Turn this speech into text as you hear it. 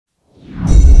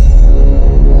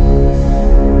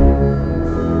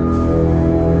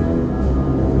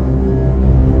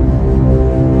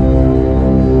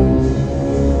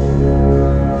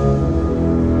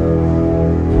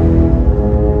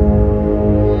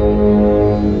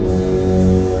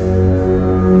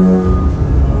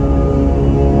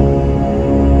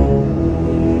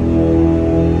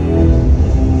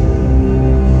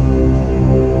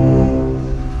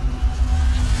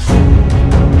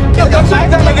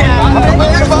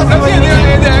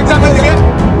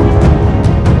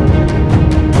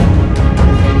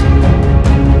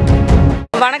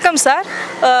வணக்கம் சார்,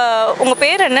 உங்கள்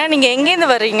பேர் என்ன? நீங்கள் எங்கேருந்து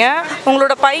வர்றீங்க?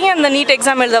 உங்களோட பையன் இந்த நீட்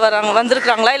எக்ஸாம் எழுத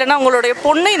வந்திருக்காங்களா இல்லைனா உங்களுடைய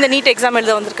பொண்ணு இந்த நீட் எக்ஸாம்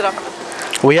எழுத வந்திருக்கிறாங்க?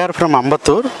 We are from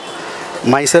Ambattur.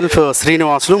 Myself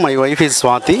Srinivaslu, my wife is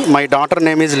Swati. My daughter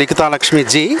name is Likita Lakshmi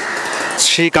G.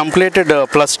 She completed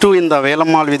 +2 in the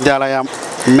Velammal Vidyalaya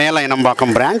Mela Inambakam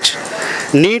branch.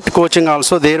 NEET coaching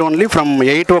also there only from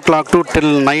 8 o'clock to till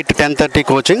night 10:30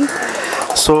 coaching.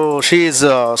 So she is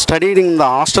studied in the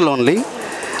hostel only.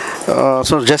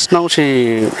 So just now she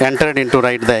entered into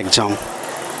write the exam.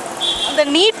 அந்த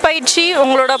NEET பயிற்சி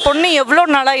உங்களோட பொண்ணு எவ்வளோ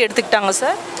நாளாக எடுத்துக்கிட்டாங்க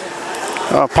sir?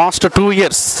 Past 2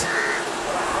 years.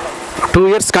 2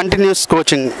 years continuous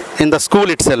coaching in the school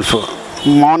itself.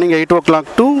 Morning 8 o'clock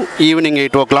to evening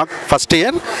 8 o'clock first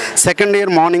year. Second year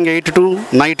morning 8 to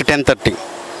night 10:30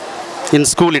 in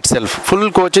school itself. Full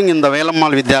coaching in the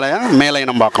Velammal Vidyalaya Mela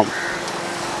Inambakam.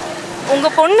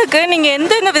 உங்கள் பொண்ணுக்கு நீங்கள்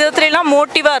எந்தெந்த விதத்துலலாம்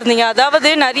மோட்டிவாக இருந்தீங்க? அதாவது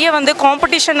நிறைய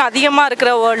competition அதிகமாக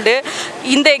இருக்கிற world,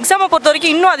 இந்த எக்ஸாமை பொறுத்த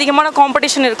வரைக்கும் இன்னும் அதிகமான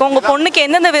காம்படிஷன் இருக்கும். உங்கள் பொண்ணுக்கு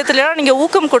எந்தெந்த விதத்துலலாம் நீங்கள்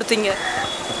ஊக்கம் கொடுத்தீங்க?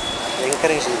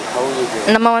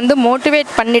 நம்ம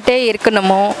மோட்டிவேட் பண்ணிகிட்டே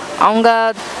இருக்கணுமோ. அவங்க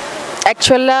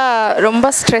ஆக்சுவலாக ரொம்ப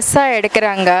ஸ்ட்ரெஸ்ஸாக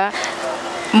எடுக்கிறாங்க.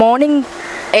 மார்னிங்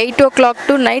 8 o'clock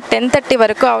to night 10:30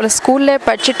 வரைக்கும் அவளை ஸ்கூல்லே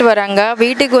படிச்சுட்டு வராங்க.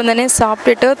 வீட்டுக்கு வந்தோடனே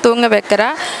சாப்பிட்டுட்டு தூங்க வைக்கிறா.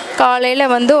 காலையில்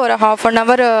ஒரு ½ an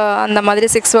hour அந்த மாதிரி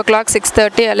 6 o'clock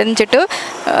 6:30 எழுந்துட்டு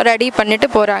ரெடி பண்ணிவிட்டு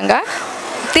போகிறாங்க.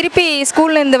 திருப்பி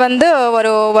ஸ்கூல்லேருந்து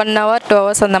ஒரு 1 hour 2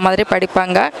 hours அந்த மாதிரி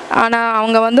படிப்பாங்க. ஆனால்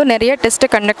அவங்க நிறைய டெஸ்ட்டு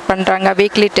கண்டக்ட் பண்ணுறாங்க,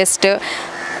 வீக்லி டெஸ்ட்டு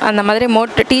அந்த மாதிரி.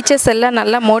 டீச்சர்ஸ் எல்லாம்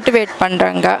நல்லா மோட்டிவேட்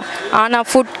பண்ணுறாங்க. ஆனால்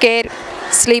ஃபுட் கேர்,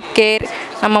 ஸ்லீப் கேர்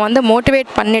நம்ம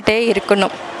மோட்டிவேட் பண்ணிகிட்டே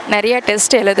இருக்கணும். நிறையா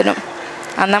டெஸ்ட் எழுதணும்.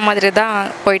 அந்த மாதிரி தான்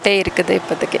போயிட்டே இருக்குது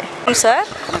இப்போதைக்கு. சார்,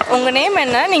 உங்கள் நேம்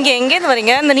என்ன? நீங்கள் எங்கேருந்து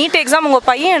வரீங்க? இந்த நீட் எக்ஸாம் உங்கள்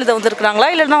பையன் எழுத வந்திருக்கிறாங்களா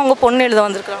இல்லைன்னா உங்கள் பொண்ணு எழுத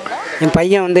வந்திருக்கிறாங்களா? என்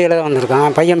பையன் எழுத வந்திருக்கான்.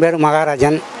 பையன் பேர்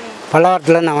மகாராஜன்.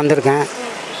 பல்லவரத்தில் நான் வந்திருக்கேன்.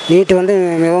 நீட்டு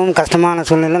மிகவும் கஷ்டமான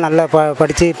சூழ்நிலை நல்லா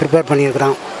படித்து ப்ரிப்பேர்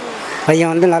பண்ணியிருக்கிறான்.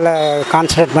 பையன் நல்லா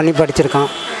கான்சன்ட்ரேட் பண்ணி படிச்சிருக்கான்.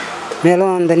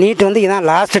 மேலும் இந்த நீட் இதான்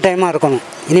லாஸ்ட் டைமாக இருக்கணும்.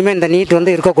 இனிமேல் இந்த நீட்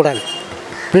இருக்கக்கூடாது.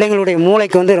 பிள்ளைங்களுடைய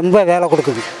மூளைக்கு ரொம்ப வேலை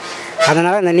கொடுக்குது.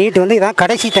 அதனால் இந்த நீட் இதான்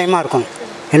கடைசி டைமாக இருக்கணும்.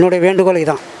 என்னுடைய வேண்டுகோள்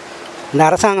இதான். இந்த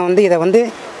அரசாங்கம் இதை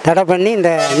தடை பண்ணி இந்த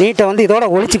நீட்டை இதோட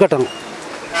ஒழிச்சு கட்டணும்.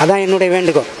 அதான் என்னுடைய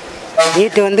வேண்டுகோள்.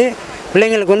 நீட்டு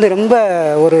பிள்ளைங்களுக்கு ரொம்ப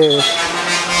ஒரு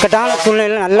இக்கட்டான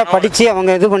சூழ்நிலையில் நல்லா படித்து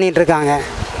அவங்க இது பண்ணிகிட்ருக்காங்க.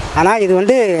 ஆனால் இது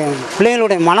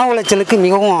பிள்ளைங்களுடைய மன உளைச்சலுக்கு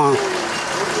மிகவும்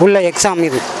உள்ள எக்ஸாம்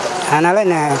இது.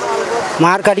 அதனால்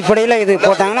மார்க் அடிப்படையில் இது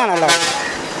போட்டாங்கன்னா நல்லா.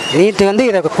 நீட்டு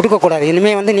இதை கொடுக்கக்கூடாது.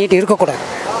 இனிமேல் நீட்டு இருக்கக்கூடாது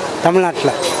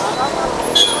தமிழ்நாட்டில்.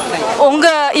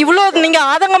 இவ்வளோ நீங்கள்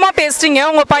ஆதங்கமாக பேசுகிறீங்க.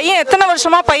 உங்கள் பையன் எத்தனை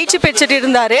வருஷமாக பயிற்சி பெற்றுட்டு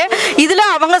இருந்தார்? இதில்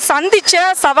அவங்க சந்தித்த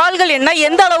சவால்கள் என்ன?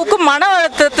 எந்த அளவுக்கு மன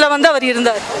அழுத்தத்தில் அவர்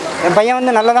இருந்தார்? என் பையன்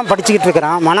நல்லா தான் படிச்சுக்கிட்டு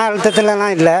இருக்கிறான். மன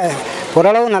அழுத்தத்துலலாம் இல்லை,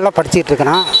 ஓரளவு நல்லா படிச்சுக்கிட்டு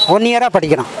இருக்கிறான். 1 year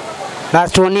படிக்கிறான்.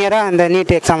 லாஸ்ட் 1 year இந்த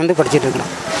நீட் எக்ஸாம் படிச்சுட்டு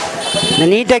இருக்கிறான். இந்த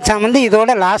நீட் எக்ஸாம்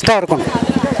இதோட லாஸ்ட்டாக இருக்கணும்.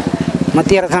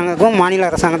 மத்திய அரசாங்கத்துக்கும் மாநில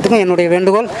அரசாங்கத்துக்கும் என்னுடைய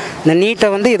வேண்டுகோள், இந்த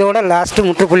நீட்டை இதோட லாஸ்ட்டு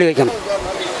முற்றுப்புள்ளி வைக்கணும்.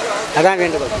 அதான்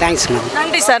வேண்டுகோள். Thanks ma'am.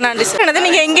 நன்றி சார். நன்றி சார். என்னது,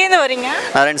 நீங்கள் எங்கேருந்து வரீங்க?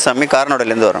 நாராயணசாமி,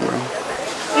 காரனோடலேருந்து வரேன் மேடம்.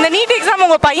 இந்த நீட் எக்ஸாம்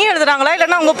உங்கள் பையன் எழுதுறாங்களா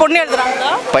இல்லைன்னா உங்கள் பொண்ணு எழுதுறாங்களா?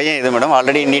 பையன் இது மேடம்,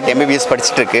 ஆல்ரெடி நீட் MBBS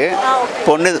படிச்சுட்டு இருக்கு.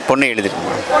 பொண்ணு எழுதிருக்கு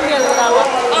மேடம்.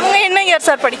 அவங்க என்ன இயர்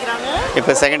சார் படிக்கிறாங்க?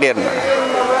 இப்போ 2nd year மேடம்.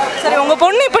 சரி, உங்கள்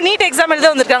பொண்ணு இப்போ நீட் எக்ஸாம் எழுத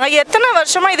வந்திருக்காங்க. எத்தனை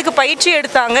வருஷமாக இதுக்கு பயிற்சி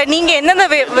எடுத்தாங்க? நீங்கள் எந்தெந்த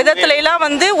விதத்துலலாம்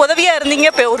உதவியாக இருந்தீங்க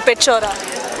ஒரு பெற்றோரா?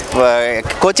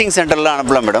 கோச்சிங் சென்டரில்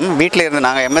அனுப்பலாம் மேடம். வீட்டில் இருந்து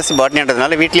நாங்கள் MSc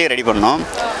பாட்னின்றதுனால வீட்லேயே ரெடி பண்ணோம்.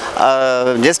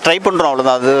 ஜஸ்ட் ட்ரை பண்ணுறோம்,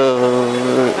 அவ்வளோதான். அது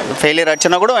ஃபெயிலியர்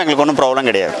ஆச்சுன்னா கூட எங்களுக்கு ஒன்றும் ப்ராப்ளம்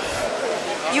கிடையாது.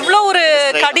 இவ்வளோ ஒரு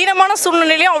கடினமான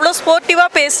சூழ்நிலையும் அவ்வளோ ஸ்போர்ட்டிவாக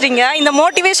பேசுகிறீங்க. இந்த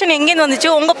மோட்டிவேஷன் எங்கேருந்து வந்துச்சு?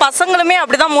 உங்கள் பசங்களுமே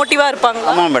அப்படி தான் மோட்டிவாக இருப்பாங்க?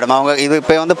 ஆமாம் மேடம். அவங்க இது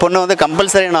இப்போ பொண்ணு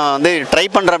கம்பல்சரி நான் ட்ரை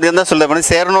பண்ணுறேன் அப்படின்னு தான் சொல்ல.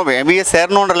 சேரணும், MBA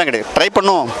சேரணுன்றலாம் கிடையாது. ட்ரை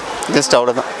பண்ணுவோம், ஜஸ்ட்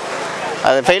அவ்வளோதான்.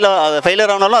 அது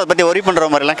ஃபெயிலியர் ஆனாலும் அதை பற்றி ஒரி பண்ணுற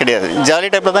மாதிரிலாம் கிடையாது. ஜாலி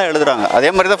டைப்பில் தான் எழுதுறாங்க. அதே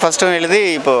மாதிரி தான் ஃபஸ்ட்டு எழுதி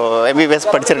இப்போது MBBS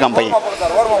படிச்சிருக்கான் பையன்.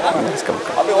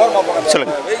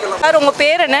 சொல்லுங்கள் சார், உங்கள்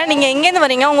பேர் என்ன? நீங்கள் எங்கேருந்து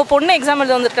வரீங்க? உங்கள் பொண்ணு எக்ஸாம்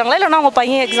எழுத வந்திருக்காங்களா இல்லைனா உங்கள்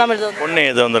பையன் எக்ஸாம் எழுத? பொண்ணு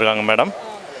எழுத வந்திருக்காங்க மேடம்.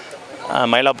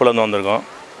 மயிலாப்பூர்லேருந்து வந்திருக்கோம்.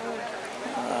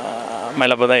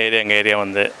 மயிலாப்பூர் தான் எங்கள் ஏரியா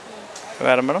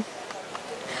வேறு மேடம்.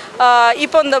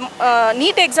 இப்போ இந்த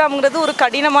நீட் எக்ஸாம்ங்கிறது ஒரு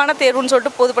கடினமான தேர்வுன்னு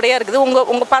சொல்லிட்டு பொதுப்படையாக இருக்குது.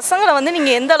 உங்கள் பசங்களை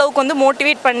நீங்கள் எந்த அளவுக்கு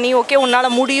மோட்டிவேட் பண்ணி ஓகே உன்னால்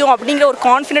முடியும் அப்படிங்கிற ஒரு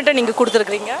கான்ஃபிடென்ட்டை நீங்கள்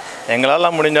கொடுத்துருக்குறீங்க?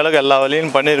 எங்களால் முடிஞ்ச அளவுக்கு எல்லா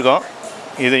வழியும் பண்ணியிருக்கோம்.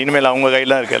 இது இனிமேல் அவங்க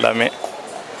கையில் தான் இருக்குது எல்லாமே.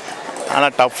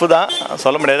 ஆனால் டஃப்பு தான்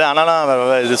சொல்ல முடியாது.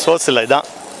 ஆனாலும் இது சோர்ஸ் இல்லை, இதுதான்.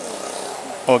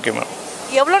 Okay madam.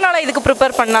 எவ்வளோ நாளாக இதுக்கு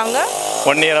ப்ரிப்பேர் பண்ணாங்க?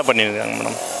 1 year பண்ணியிருக்காங்க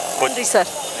மேடம். நன்றி சார்.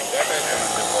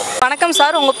 வணக்கம்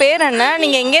சார், உங்கள் பேர் என்ன?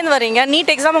 நீங்கள் எங்கேருந்து வரீங்க?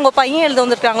 நீட் எக்ஸாம் உங்கள் பையன் எழுத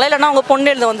வந்திருக்காங்களா இல்லைனா உங்கள்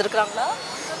பொண்ணு எழுத வந்திருக்காங்களா?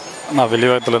 நான்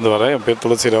வெளிவாகத்துலேருந்து வரேன். என் பேர்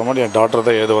துளசிராமன். என் டாக்டர்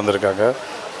தான் எழுத வந்திருக்காங்க.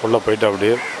 உள்ளே போயிட்டு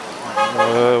அப்படியே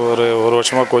ஒரு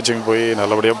வருஷமாக கோச்சிங் போய்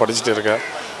நல்லபடியாக படிச்சுட்டு இருக்கேன்.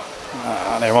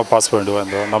 அநேகமாக பாஸ் பண்ணிடுவேன்,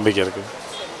 இந்த நம்பிக்கை இருக்குது.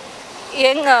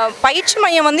 எங்கள் பயிற்சி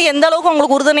மையம் வந்து எந்த அளவுக்கு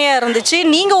உங்களுக்கு உறுதுணையாக இருந்துச்சு?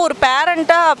 நீங்கள் ஒரு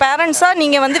பேரண்ட்ஸாக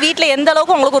நீங்கள் வந்து வீட்டில் எந்த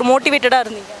அளவுக்கு உங்களுக்கு ஒரு மோட்டிவேட்டடாக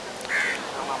இருந்தீங்க?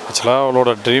 ஆக்சுவலாக அவளோட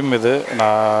ட்ரீம் இது.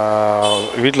 நான்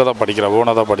வீட்டில் தான் படிக்கிறேன்,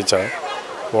 ஓனாக தான் படித்தேன்.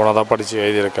 ஓனாக தான் படித்து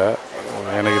எழுதியிருக்கேன்.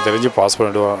 எனக்கு தெரிஞ்சு பாஸ்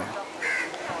பண்ணிவிடுவேன்.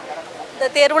 இந்த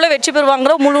தேர்வில் வெற்றி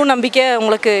பெறுவாங்கிற முழு நம்பிக்கை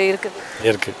உங்களுக்கு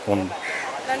இருக்குது? ஒன்று.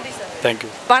 நன்றி சார். தேங்க்யூ.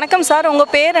 வணக்கம் சார்,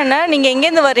 உங்கள் பேர் என்ன? நீங்கள்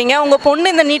எங்கேருந்து வரீங்க? உங்கள்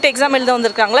பொண்ணு இந்த நீட் எக்ஸாம் எழுத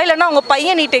வந்திருக்காங்களா இல்லைனா உங்கள்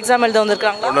பையன் நீட் எக்ஸாம் எழுத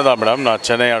வந்திருக்காங்களா? பொண்ணு தான் மேடம். நான்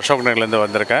சென்னை அசோக் நகர்லேருந்து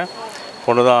வந்திருக்கேன்.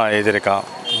 பொண்ணு தான் எழுதியிருக்கான்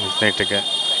நீட்டுக்கு.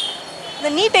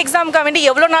 இந்த நீட் எக்ஸாமுக்காக வேண்டி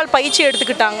எவ்வளோ நாள் பயிற்சி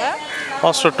எடுத்துக்கிட்டாங்க?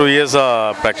 லாஸ்ட் 2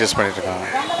 இயர்ஸாக ப்ராக்டிஸ் பண்ணிட்டுருக்காங்க.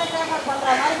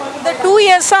 இந்த 2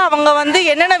 இயர்ஸாக அவங்க வந்து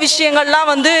என்னென்ன விஷயங்கள்லாம்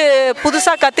வந்து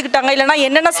புதுசாக கற்றுக்கிட்டாங்க, இல்லைனா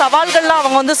என்னென்ன சவால்கள்லாம்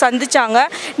அவங்க வந்து சந்திச்சாங்க?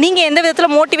 நீங்கள் எந்த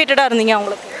விதத்தில் மோட்டிவேட்டடாக இருந்தீங்க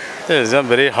அவங்களுக்கு? It's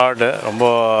very hard. ரொம்ப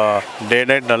டே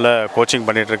நைட் நல்ல கோச்சிங்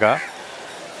பண்ணிகிட்ருக்கேன்.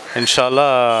 இன்ஷால்லா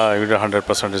இது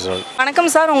 100% ரிசல்ட்.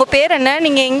 வணக்கம் சார், உங்கள் பேர் என்ன?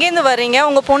 நீங்கள் எங்கேருந்து வரீங்க?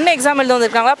 உங்கள் பொண்ணு எக்ஸாம் எழுத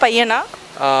வந்திருக்காங்களா பையனா?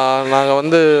 நாங்கள்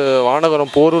வந்து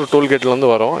வானகரம் போரூர் டோல்கேட்லேருந்து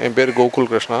வரோம். என் பேர் கோகுல்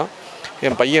கிருஷ்ணா.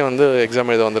 என் பையன் வந்து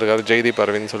எக்ஸாம் எழுத வந்திருக்காரு. ஜெய்தீப்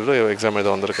அரவிந்த் சொல்லிட்டு எக்ஸாம்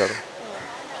எழுத வந்திருக்காரு.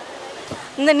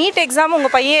 இந்த நீட் எக்ஸாம்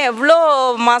உங்கள் பையன் எவ்வளோ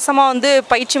மாதமாக வந்து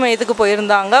பயிற்சி மையத்துக்கு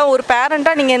போயிருந்தாங்க? ஒரு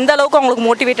பேரண்ட்டாக நீங்கள் எந்த அளவுக்கு அவங்களுக்கு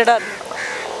மோட்டிவேட்டடாக இருந்தீங்க?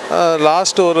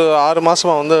 லாஸ்ட் ஒரு 6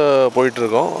 மாதமாக வந்து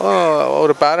போயிட்டுருக்கோம்.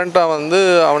 ஒரு பேரண்ட்டாக வந்து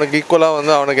அவனுக்கு ஈக்குவலாக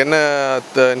வந்து அவனுக்கு என்ன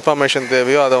இன்ஃபர்மேஷன்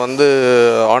தேவையோ அதை வந்து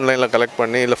ஆன்லைனில் கலெக்ட்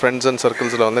பண்ணி, இல்லை ஃப்ரெண்ட்ஸ் அண்ட்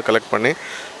சர்க்கிள்ஸில் வந்து கலெக்ட் பண்ணி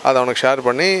அதை அவனுக்கு ஷேர்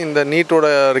பண்ணி, இந்த நீட்டோட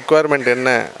ரிக்குவயர்மெண்ட் என்ன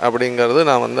அப்படிங்கிறது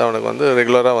நான் வந்து அவனுக்கு வந்து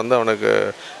ரெகுலராக வந்து அவனுக்கு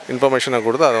இன்ஃபர்மேஷனை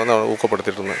கொடுத்து அதை வந்து அவனை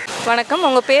ஊக்கப்படுத்திட்டு இருந்தேன். வணக்கம்,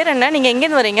 உங்கள் பேர் என்ன? நீங்கள்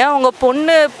எங்கேருந்து வரீங்க? உங்கள்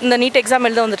பொண்ணு இந்த நீட் எக்ஸாம்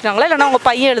எழுத வந்துருக்காங்களா இல்லைனா உங்கள்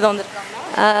பையன் எழுத வந்திருக்காங்களா?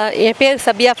 என் பேர்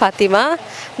சபியா ஃபாத்திமா.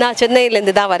 நான்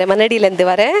சென்னையிலேருந்து தான் வரேன், மன்னடியிலேருந்து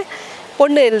வரேன்.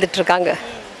 பொண்ணு எழுதிட்டுருக்காங்க.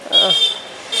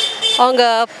 அவங்க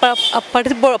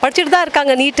படிச்சுட்டு தான்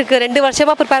இருக்காங்க. நீட்டுக்கு 2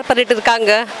 வருஷமாக ப்ரிப்பேர் பண்ணிட்டு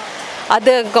இருக்காங்க.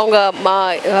 அது அவங்க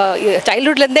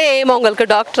சைல்ட்ஹுட்லேருந்தே எய்ம் அவங்களுக்கு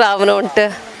doctor ஆகணும்ன்ட்டு.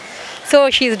 So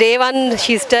she's day one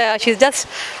she's just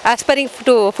aspiring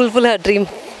to fulfil her dream.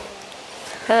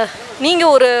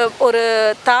 நீங்கள் ஒரு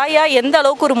தாயாக எந்த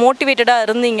அளவுக்கு ஒரு மோட்டிவேட்டடாக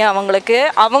இருந்தீங்க அவங்களுக்கு?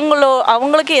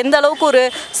 அவங்களுக்கு எந்த அளவுக்கு ஒரு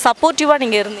சப்போர்ட்டிவாக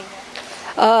நீங்கள் இருந்தீங்க?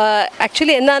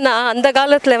 ஆக்சுவலி என்னன்னா, அந்த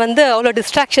காலத்தில் வந்து அவ்வளோ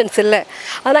டிஸ்ட்ராக்ஷன்ஸ் இல்லை.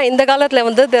 ஆனால் இந்த காலத்தில்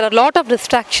வந்து there are lot of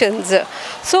distractions.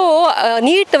 So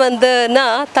NEET வந்துன்னா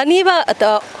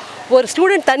தனியாக ஒரு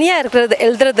ஸ்டூடெண்ட் தனியாக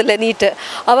எழுதுறதில்ல. நீட்டு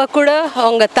கூட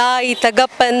அவங்க தாய்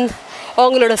தகப்பன்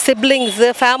அவங்களோட சிப்ளிங்ஸு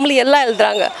ஃபேமிலி எல்லாம்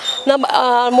எழுதுறாங்க.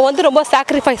 நம்ம வந்து ரொம்ப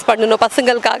சாக்ரிஃபைஸ் பண்ணணும்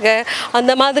பசங்களுக்காக.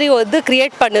 அந்த மாதிரி வந்து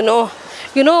க்ரியேட் பண்ணணும்.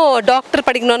 டாக்டர்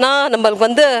படிக்கணும்னா நம்மளுக்கு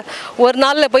வந்து ஒரு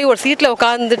நாளில் போய் ஒரு சீட்டில்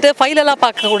உட்காந்துட்டு ஃபைலெல்லாம்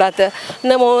பார்க்கக்கூடாது.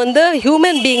 நம்ம வந்து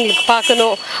ஹியூமன் பீயிங்களுக்கு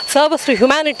பார்க்கணும். Service to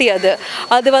humanity.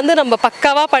 அது வந்து நம்ம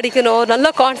பக்காவாக படிக்கணும். நல்ல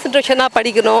கான்சன்ட்ரேஷனாக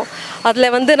படிக்கணும்.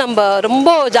 அதில் வந்து நம்ம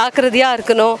ரொம்ப ஜாக்கிரதையாக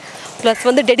இருக்கணும். ப்ளஸ்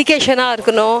வந்து டெடிக்கேஷனாக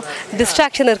இருக்கணும்.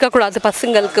 டிஸ்ட்ராக்ஷன் இருக்கக்கூடாது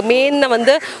பசங்களுக்கு. மெயினாக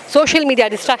வந்து சோஷியல் மீடியா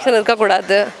டிஸ்ட்ராக்ஷன்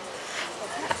இருக்கக்கூடாது.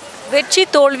 வெற்றி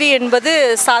தோல்வி என்பது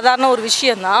சாதாரண ஒரு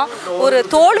விஷயந்தான். ஒரு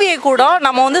தோல்வியை கூட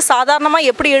நம்ம வந்து சாதாரணமாக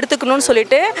எப்படி எடுத்துக்கணும்னு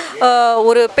சொல்லிட்டு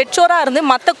ஒரு பெற்றோராக இருந்து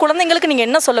மற்ற குழந்தைங்களுக்கு நீங்கள்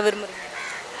என்ன சொல்ல விரும்புகிறீங்க?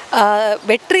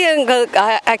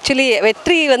 ஆக்சுவலி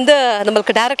வெற்றி வந்து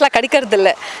நம்மளுக்கு டைரெக்டாக கிடைக்கிறது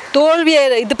இல்லை. தோல்வியை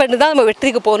இது பண்ணி தான் நம்ம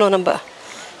வெற்றிக்கு போகணும். நம்ம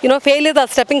ஃபெயிலியர் தான்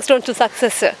ஸ்டெப்பிங் ஸ்டோன்ஸ் டு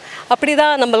சக்ஸஸ். அப்படி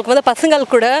தான் நம்மளுக்கு வந்து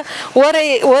பசங்களுக்கு கூட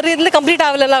ஒரு இதில் கம்ப்ளீட்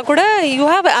ஆகலைன்னா கூட you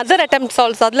have other attempts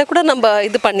also. அதில் கூட நம்ம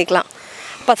இது பண்ணிக்கலாம்.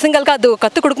 பசங்களுக்கு அது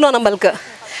கற்றுக் கொடுக்கணும். நம்மளுக்கு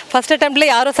ஃபஸ்ட் அட்டெம்ப்டில்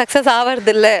யாரும் சக்ஸஸ்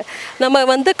ஆகிறதில்ல. நம்ம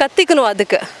வந்து கற்றுக்கணும்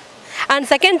அதுக்கு. அண்ட்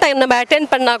செகண்ட் டைம் நம்ம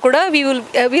அட்டென்ட் பண்ணால் கூட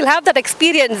வில் ஹேவ் தட்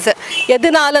எக்ஸ்பீரியன்ஸ்.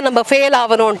 எதனால நம்ம ஃபெயில்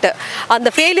ஆகணும்ன்ட்டு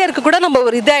அந்த ஃபெயிலியருக்கு கூட நம்ம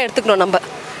ஒரு இதாக எடுத்துக்கணும். நம்ம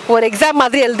ஒரு எக்ஸாம்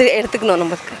மாதிரி எடுத்துக்கணும்.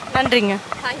 நமக்கு நன்றிங்க.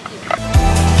 தேங்க்யூ.